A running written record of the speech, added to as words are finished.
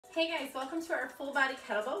Hey guys, welcome to our full body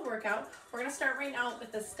kettlebell workout. We're gonna start right now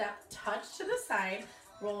with the step touch to the side,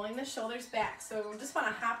 rolling the shoulders back. So we just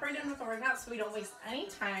wanna hop right in with the workout so we don't waste any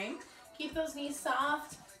time. Keep those knees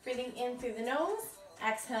soft, breathing in through the nose,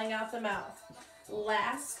 exhaling out the mouth.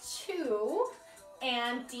 Last two,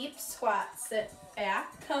 and deep squat. Sit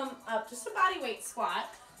back, come up, just a body weight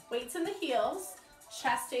squat. Weights in the heels,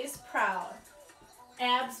 chest stays proud.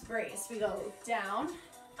 Abs brace, we go down,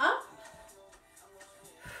 up.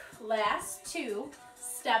 Last two,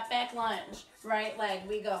 step back lunge, right leg,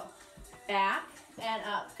 we go back and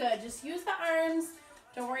up. Good, just use the arms.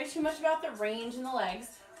 Don't worry too much about the range in the legs.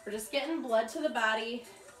 We're just getting blood to the body.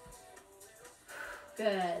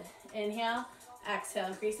 Good, inhale, exhale,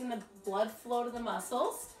 increasing the blood flow to the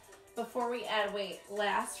muscles before we add weight.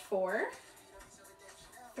 Last four,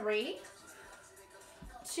 3,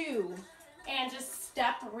 2, and just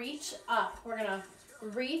step, reach up. We're gonna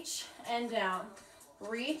reach and down.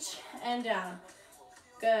 Reach and down.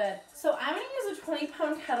 Good. So I'm going to use a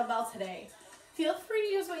 20-pound kettlebell today. Feel free to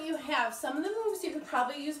use what you have. Some of the moves you could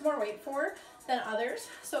probably use more weight for than others.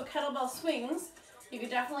 So kettlebell swings, you could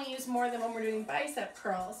definitely use more than when we're doing bicep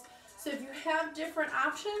curls. So if you have different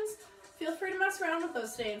options, feel free to mess around with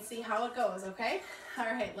those today and see how it goes, okay? All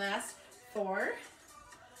right, last 4,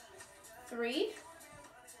 3,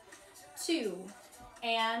 2,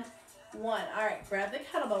 and 1. All right, grab the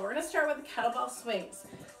kettlebell. We're gonna start with the kettlebell swings.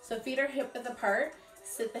 So feet are hip width apart.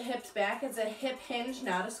 Sit the hips back. It's a hip hinge,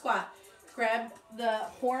 not a squat. Grab the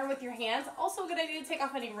horn with your hands. Also a good idea to take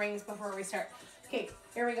off any rings before we start. Okay,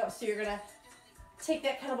 here we go. So you're gonna take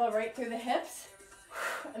that kettlebell right through the hips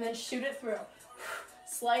and then shoot it through.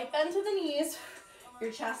 Slight bend to the knees.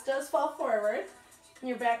 Your chest does fall forward and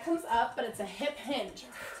your back comes up, but it's a hip hinge,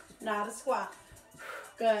 not a squat.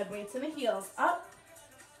 Good, weights in the heels. Up.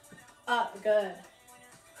 Up, good.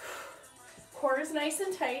 Core is nice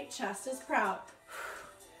and tight, chest is proud.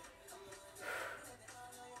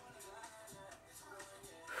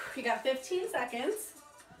 You got 15 seconds.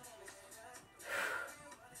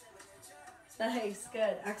 Nice,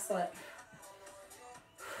 good, excellent.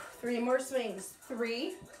 3 more swings.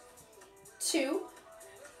 3, 2,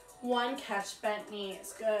 1, catch bent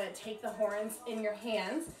knees. Good, take the horns in your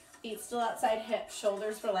hands. Feet still outside hips,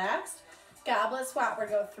 shoulders relaxed. Goblet squat, we're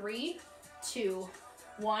gonna go 3, 2,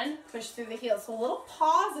 1, push through the heels. So a little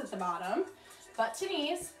pause at the bottom, butt to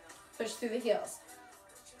knees, push through the heels.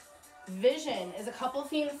 Vision is a couple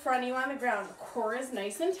feet in front of you on the ground. Core is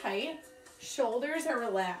nice and tight, shoulders are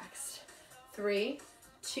relaxed. 3,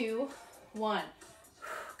 2, 1.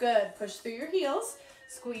 Good, push through your heels,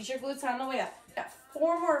 squeeze your glutes on the way up. Got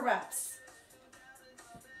 4 more reps.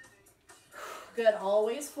 Good,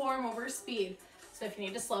 always form over speed. So if you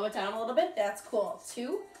need to slow it down a little bit, that's cool.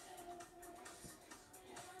 2,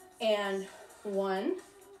 and 1,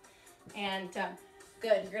 and done.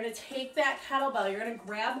 Good, you're gonna take that kettlebell, you're gonna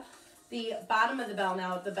grab the bottom of the bell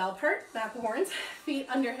now, the bell part, not the horns, feet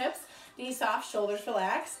under hips, knees soft, shoulders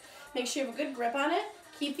relaxed. Make sure you have a good grip on it.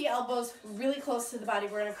 Keep the elbows really close to the body.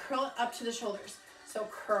 We're gonna curl it up to the shoulders. So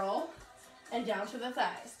curl and down to the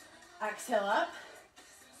thighs. Exhale up,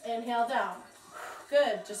 inhale down.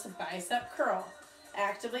 Good, just a bicep curl.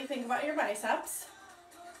 Actively think about your biceps.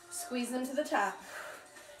 Squeeze them to the top.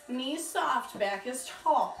 Knees soft, back is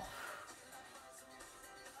tall.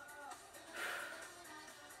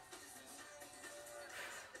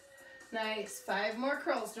 Nice, 5 more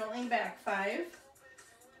curls, don't lean back. 5,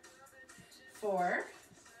 4,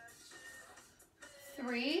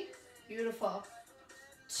 3, beautiful.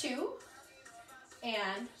 2,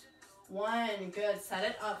 and 1, good. Set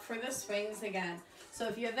it up for the swings again. So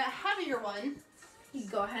if you have that heavier one, you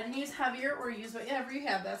go ahead and use heavier or use whatever you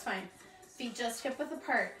have, that's fine. Feet just hip width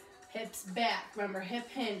apart, hips back. Remember, hip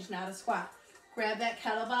hinge, not a squat. Grab that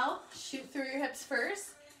kettlebell, shoot through your hips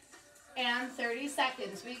first, and 30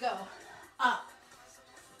 seconds, we go. Up.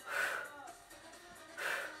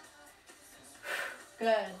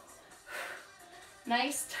 Good.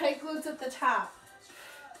 Nice tight glutes at the top.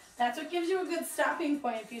 That's what gives you a good stopping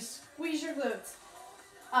point if you squeeze your glutes.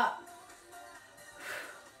 Up.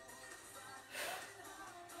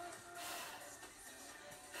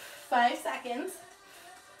 Five seconds.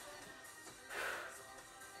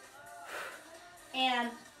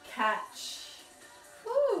 And catch.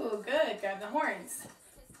 Ooh, good. Grab the horns.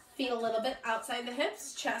 Feet a little bit outside the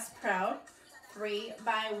hips, chest proud. 3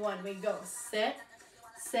 by 1. We go. Sit,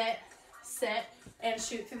 sit, sit, and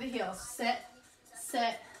shoot through the heels. Sit,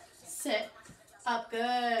 sit, sit. Up,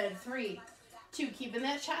 good. 3, 2, keeping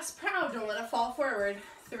that chest proud. Don't let it fall forward.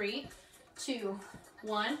 3, 2,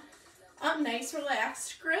 1. Up, nice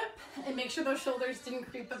relaxed grip, and make sure those shoulders didn't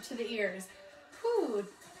creep up to the ears. Whew.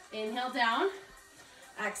 Inhale down,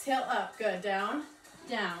 exhale up. Good, down,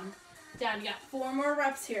 down, down. You got 4 more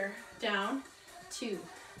reps here. Down, 2,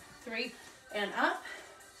 3, and up.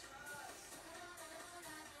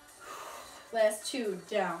 Last 2,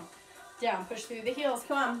 down, down. Push through the heels,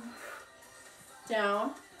 come on.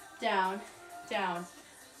 Down, down, down,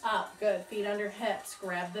 up. Good, feet under hips.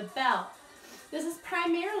 Grab the belt. This is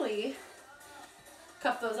primarily,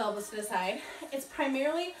 cup those elbows to the side. It's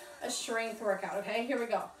primarily a strength workout, okay? Here we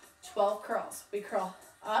go. 12 curls. We curl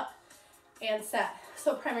up and set.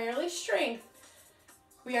 So primarily strength.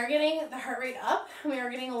 We are getting the heart rate up. We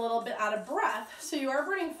are getting a little bit out of breath. So you are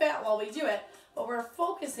burning fat while we do it, but we're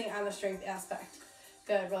focusing on the strength aspect.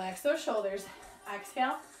 Good, relax those shoulders.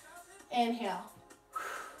 Exhale, inhale.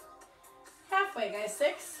 Halfway, guys.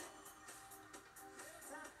 6,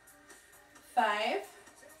 5.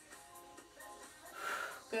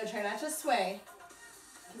 Good, try not to sway.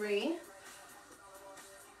 3,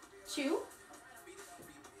 2,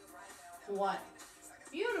 1.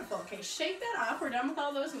 Beautiful. Okay, shake that off. We're done with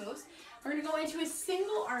all those moves. We're going to go into a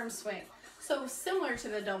single arm swing. So similar to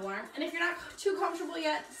the double arm. And if you're not too comfortable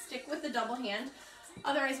yet, stick with the double hand.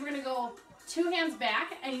 Otherwise, we're going to go 2 hands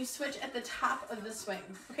back and you switch at the top of the swing.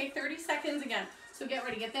 Okay, 30 seconds again. So get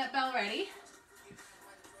ready. Get that bell ready.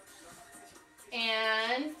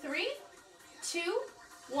 And 3, 2,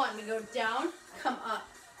 1. We go down, come up,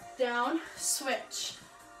 down, switch.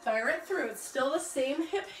 Fire it through. It's still the same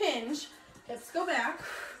hip hinge. Hips go back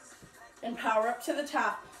and power up to the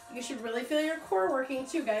top. You should really feel your core working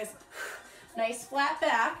too, guys. Nice flat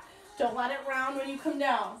back. Don't let it round when you come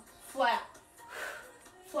down. Flat,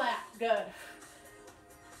 flat, good.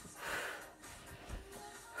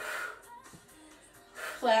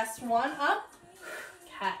 Last one up,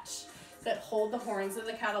 catch. Good, hold the horns of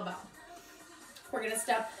the kettlebell. We're gonna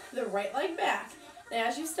step the right leg back. And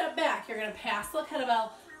as you step back, you're gonna pass the kettlebell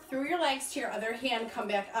through your legs to your other hand, come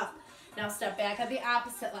back up. Now step back at the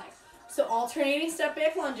opposite leg. So alternating step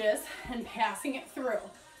back lunges and passing it through.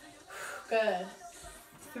 Good.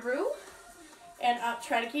 Through and up.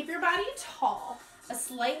 Try to keep your body tall. A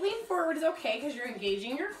slight lean forward is okay because you're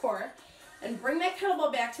engaging your core. And bring that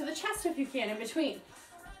kettlebell back to the chest if you can in between.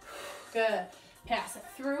 Good. Pass it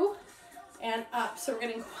through and up. So we're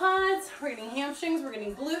getting quads, we're getting hamstrings, we're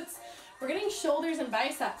getting glutes, we're getting shoulders and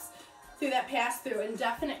biceps through that pass through.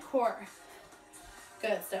 Indefinite core.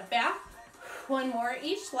 Good, step back. 1 more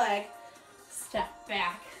each leg. Step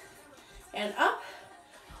back and up,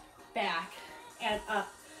 back and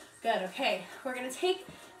up. Good, okay. We're gonna take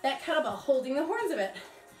that kettlebell, holding the horns of it.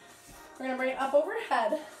 We're gonna bring it up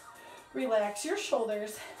overhead. Relax your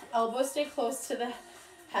shoulders. Elbows stay close to the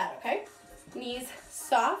head, okay? Knees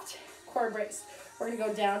soft, core braced. We're gonna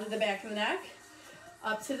go down to the back of the neck,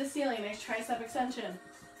 up to the ceiling. Nice tricep extension.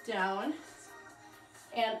 Down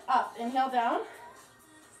and up. Inhale down.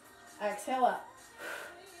 Exhale up.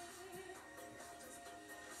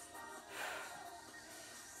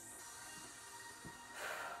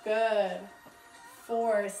 Good.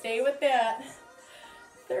 4, stay with that.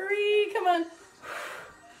 3, come on.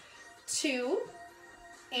 2,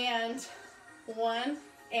 and 1,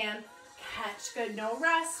 and catch. Good, no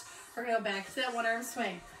rest. We're gonna go back to that 1 arm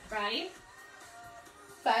swing. Ready?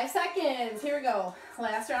 5 seconds, here we go.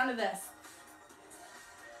 Last round of this.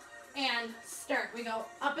 And start. We go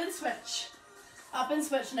up and switch. Up and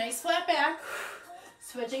switch. Nice flat back.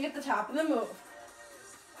 Switching at the top of the move.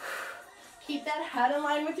 Keep that head in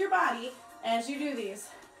line with your body as you do these.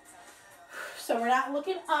 So we're not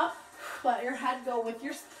looking up. Let your head go with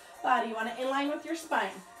your body. You want to inline with your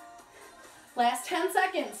spine. Last 10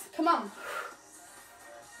 seconds. Come on.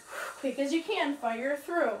 Quick as you can. Fire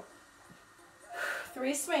through.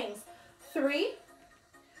 3 swings. 3,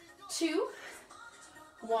 2,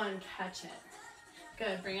 1, catch it.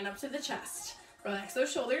 Good, bring it up to the chest. Relax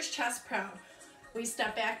those shoulders, chest proud. We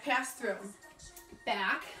step back, pass through.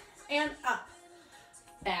 Back and up.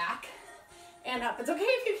 Back and up. It's okay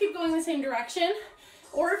if you keep going the same direction,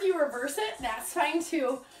 or if you reverse it, that's fine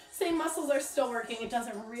too. Same muscles are still working. It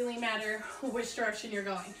doesn't really matter which direction you're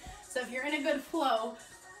going. So if you're in a good flow,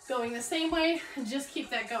 going the same way, just keep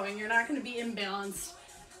that going. You're not gonna be imbalanced.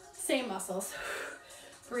 Same muscles.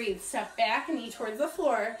 Breathe, step back, knee towards the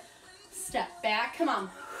floor. Step back, come on.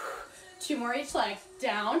 2 more each leg.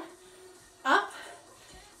 Down, up,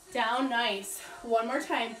 down, nice. 1 more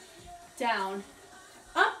time. Down,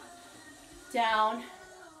 up, down,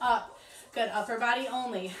 up. Good, upper body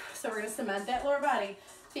only. So we're gonna cement that lower body.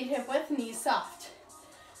 Feet hip width, knees soft.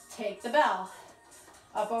 Take the bell.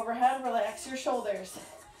 Up overhead, relax your shoulders.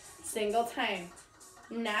 Single time.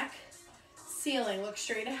 Neck, ceiling, look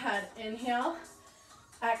straight ahead. Inhale,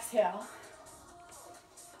 exhale.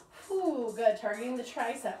 good. Targeting the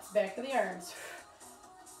triceps, back of the arms.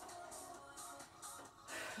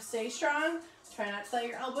 Stay strong. Try not to let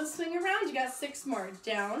your elbows swing around. You got 6 more.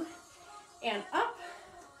 Down and up.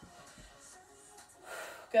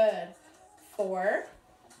 Good. 4.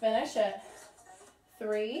 Finish it.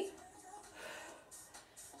 3,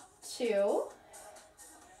 2,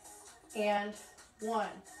 and 1.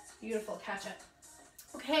 Beautiful. Catch it.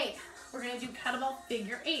 Okay, we're going to do kettlebell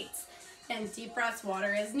figure 8s. And deep breaths,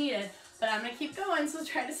 water is needed. But I'm going to keep going, so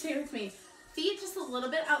try to stay with me. Feet just a little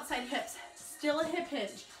bit outside hips. Still a hip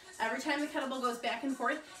hinge. Every time the kettlebell goes back and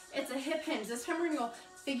forth, it's a hip hinge. This time we're going to go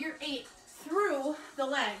figure 8 through the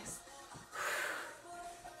legs.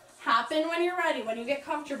 Hop in when you're ready, when you get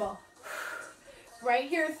comfortable. Right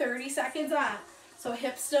here, 30 seconds on. So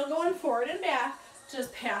hips still going forward and back,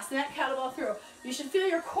 just passing that kettlebell through. You should feel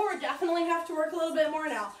your core definitely have to work a little bit more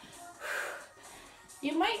now.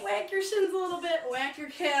 You might whack your shins a little bit, whack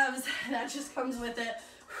your calves. That just comes with it.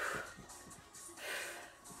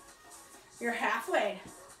 You're halfway.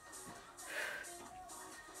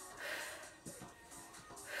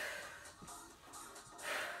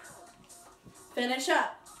 Finish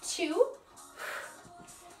up. 2.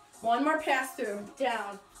 1 more pass through.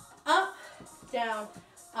 Down, up, down,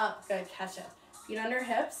 up. Good. Catch it. Feet under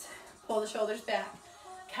hips. Pull the shoulders back.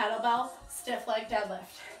 Kettlebell, stiff leg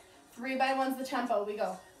deadlift. 3 by 1's the tempo. We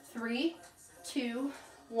go 3, 2,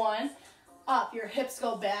 1. Up. Your hips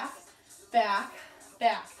go back, back,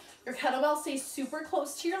 back. Your kettlebell stays super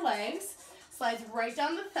close to your legs. Slides right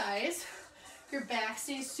down the thighs. Your back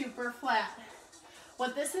stays super flat.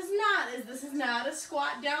 What this is not a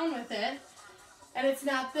squat down with it. And it's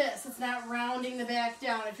not this. It's not rounding the back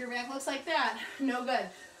down. If your back looks like that, no good.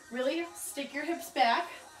 Really stick your hips back.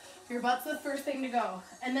 Your butt's the first thing to go.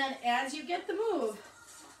 And then as you get the move,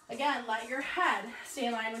 again, let your head stay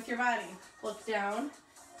in line with your body. Look down,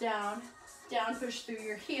 down, down. Push through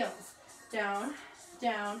your heels. Down,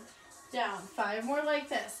 down, down. 5 more like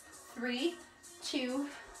this. 3, 2,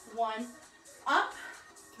 1. Up.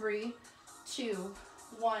 3, 2,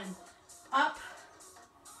 1. Up.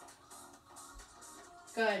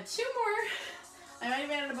 Good. 2 more. I might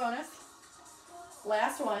have added a bonus.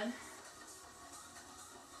 Last one.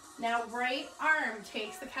 Now right arm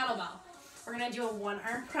takes the kettlebell. We're going to do a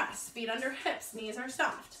 1-arm press. Feet under hips. Knees are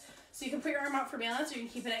soft. So you can put your arm out for balance or you can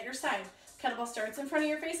keep it at your side. Kettlebell starts in front of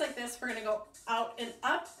your face like this. We're going to go out and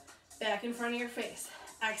up. Back in front of your face.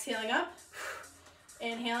 Exhaling up.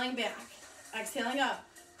 Inhaling back. Exhaling up.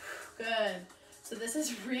 Good. So this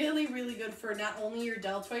is really, really good for not only your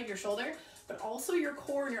deltoid, your shoulder, but also your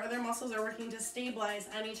core and your other muscles are working to stabilize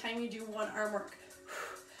anytime you do 1-arm work.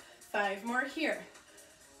 5 more here.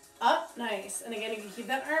 Up, nice. And again, you can keep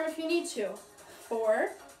that arm if you need to.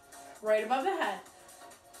 4, right above the head.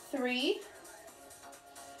 3,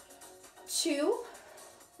 2,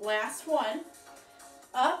 last one.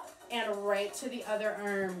 Up and right to the other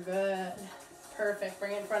arm. Good. Perfect.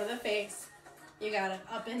 Bring it in front of the face. You got it.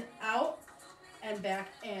 Up and out and back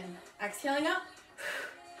in. Exhaling up.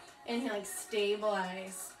 Inhaling,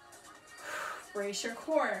 stabilize. Brace your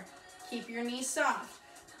core. Keep your knees soft.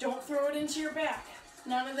 Don't throw it into your back.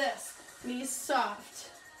 None of this. Knees soft.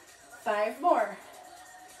 5 more.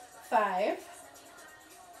 5,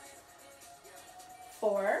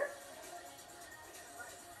 4,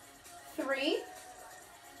 3,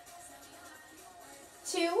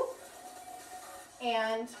 2,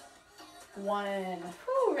 and 1.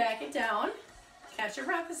 Whew, rack it down. Catch your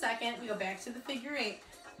breath a second. We go back to the figure 8.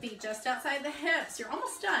 Feet just outside the hips. You're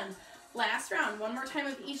almost done. Last round. One more time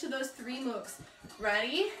of each of those 3 moves.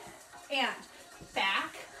 Ready? And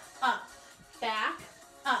back, up, back,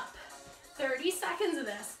 up. 30 seconds of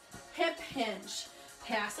this. Hip hinge.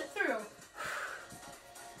 Pass it through.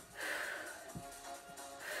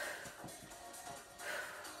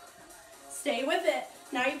 Stay with it.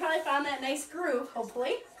 Now you probably found that nice groove,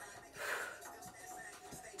 hopefully.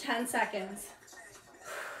 10 seconds.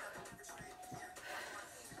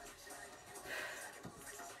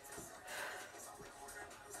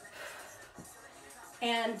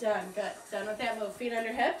 And done. Good. Done with that move. Feet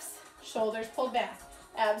under hips, shoulders pulled back,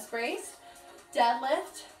 abs braced.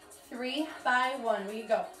 Deadlift, 3 by 1. We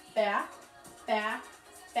go back, back,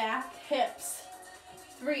 back, hips.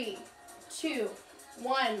 3, 2,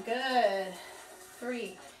 1. Good.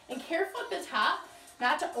 3. And careful at the top,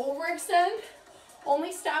 not to overextend.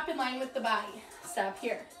 Only stop in line with the body. Stop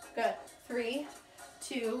here. Good. 3,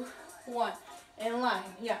 2, 1. In line.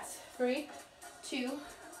 Yes. 3, 2,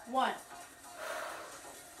 1.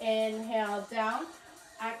 Inhale down.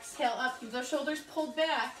 Exhale up. Keep those shoulders pulled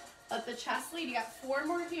back. Let the chest lead. You got 4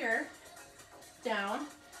 more here. Down,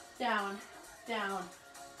 down, down,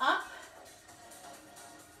 up,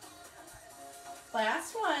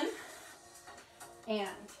 and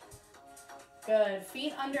good.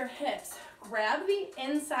 Feet under hips. Grab the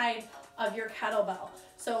inside of your kettlebell.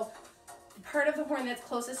 So part of the horn that's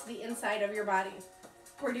closest to the inside of your body.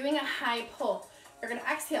 We're doing a high pull. You're gonna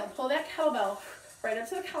exhale, pull that kettlebell right up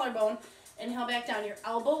to the collarbone, inhale back down. Your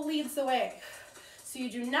elbow leads the way. So you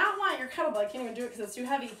do not want your kettlebell, I can't even do it because it's too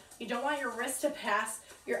heavy. You don't want your wrist to pass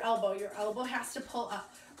your elbow. Your elbow has to pull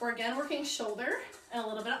up. We're again working shoulder and a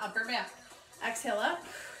little bit of upper back. Exhale up,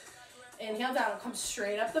 inhale down, come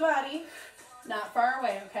straight up the body, not far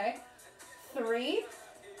away, okay? 3,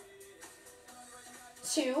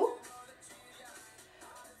 2,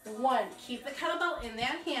 1. Keep the kettlebell in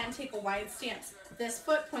that hand, take a wide stance. This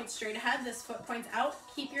foot points straight ahead, this foot points out.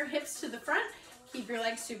 Keep your hips to the front, keep your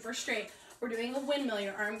legs super straight. We're doing a windmill,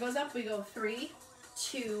 your arm goes up, we go 3,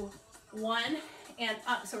 2, 1, and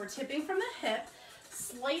up. So we're tipping from the hip,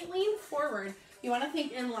 slight lean forward. You wanna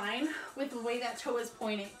think in line with the way that toe is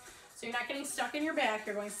pointing. So you're not getting stuck in your back,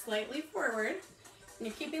 you're going slightly forward, and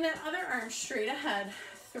you're keeping that other arm straight ahead.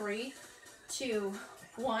 3, 2,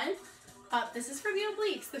 1, up. This is for the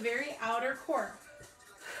obliques, the very outer core.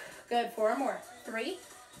 Good, 4 more. 3,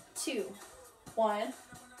 2, 1,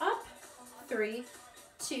 up. 3,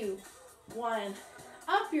 2, 1,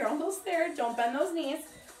 up. You're almost there. Don't bend those knees.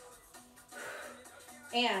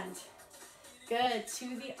 And good,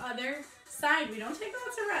 to the other side. We don't take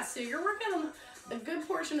lots of rest, so you're working on a good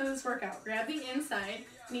portion of this workout. Grab the inside,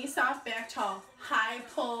 knee soft, back tall. High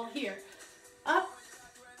pull here. Up,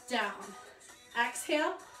 down.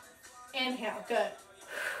 Exhale, inhale. Good.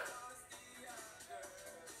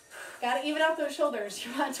 Gotta even out those shoulders.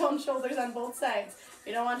 You want toned shoulders on both sides.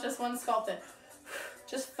 You don't want just one sculpted.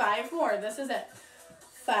 Just 5 more. This is it.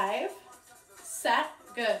 5, set,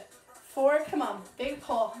 good. 4, come on, big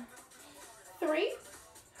pull. 3,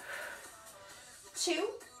 2,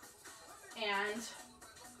 and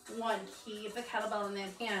 1. Keep the kettlebell in that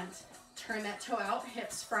hand. Turn that toe out,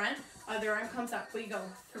 hips front. Other arm comes up. We go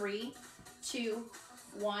 3, 2,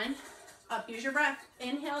 1. Up, use your breath.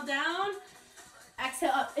 Inhale down,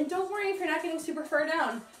 exhale up. And don't worry if you're not getting super far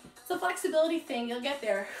down. It's a flexibility thing, you'll get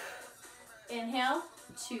there. Inhale,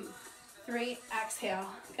 2, 3, exhale.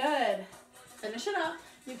 Good. Finish it up.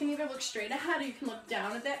 You can either look straight ahead or you can look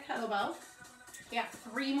down at that kettlebell. You got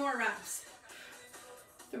 3 more reps.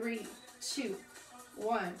 3, 2,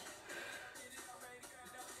 1.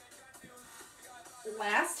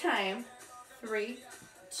 Last time. 3,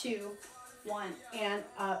 2, 1. And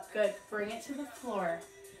up. Good. Bring it to the floor.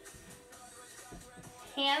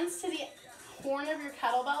 Hands to the horn of your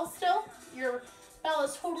kettlebell still. Your bell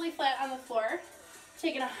is totally flat on the floor.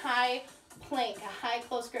 Taking a high plank, a high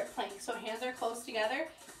close grip plank. So hands are close together.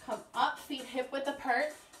 Come up, feet hip width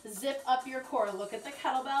apart. Zip up your core. Look at the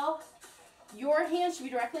kettlebell. Your hands should be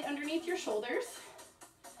directly underneath your shoulders.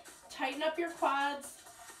 Tighten up your quads.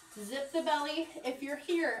 Zip the belly. If you're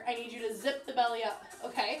here, I need you to zip the belly up,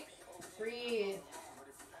 okay? Breathe.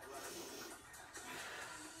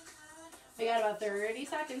 We got about 30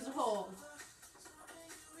 seconds to hold.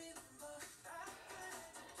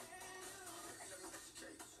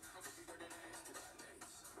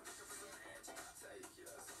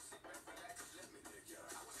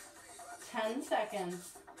 Ten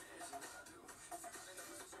seconds.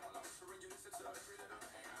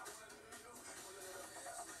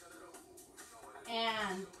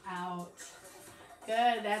 And out.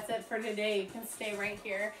 Good, that's it for today. You can stay right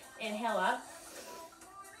here. Inhale up.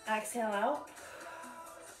 Exhale out.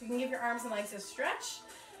 You can give your arms and legs a stretch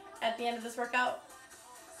at the end of this workout,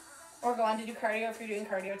 or go on to do cardio if you're doing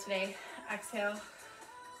cardio today. Exhale.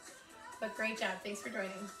 But great job. Thanks for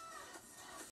joining.